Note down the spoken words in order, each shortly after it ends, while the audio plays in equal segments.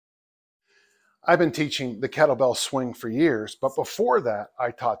I've been teaching the kettlebell swing for years, but before that,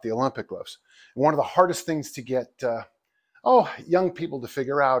 I taught the Olympic lifts. And one of the hardest things to get young people to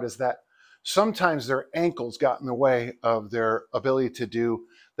figure out is that sometimes their ankles got in the way of their ability to do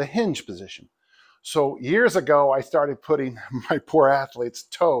the hinge position. So years ago, I started putting my poor athletes'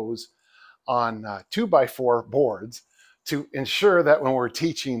 toes on 2x4 boards to ensure that when we're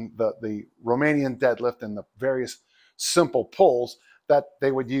teaching the Romanian deadlift and the various simple pulls, that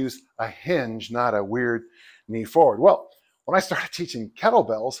they would use a hinge, not a weird knee forward. Well, when I started teaching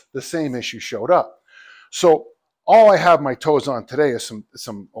kettlebells, the same issue showed up. So all I have my toes on today is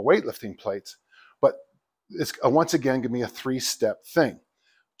some weightlifting plates, but it's once again give me a 3-step thing.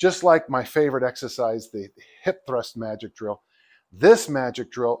 Just like my favorite exercise, the hip thrust magic drill. This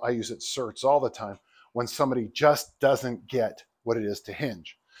magic drill, I use at certs all the time when somebody just doesn't get what it is to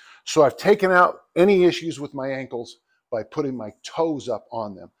hinge. So I've taken out any issues with my ankles by putting my toes up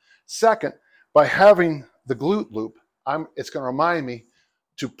on them. Second, by having the glute loop, it's going to remind me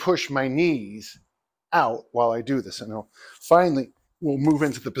to push my knees out while I do this. And finally, we'll move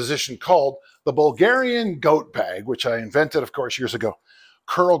into the position called the Bulgarian goat bag, which I invented, of course, years ago.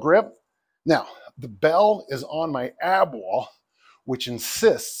 Curl grip. Now, the bell is on my ab wall, which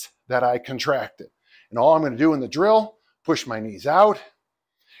insists that I contract it. And all I'm going to do in the drill, push my knees out,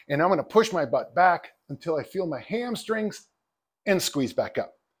 and I'm going to push my butt back until I feel my hamstrings and squeeze back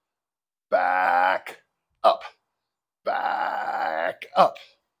up. Back up, back up.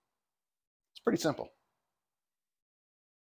 It's pretty simple.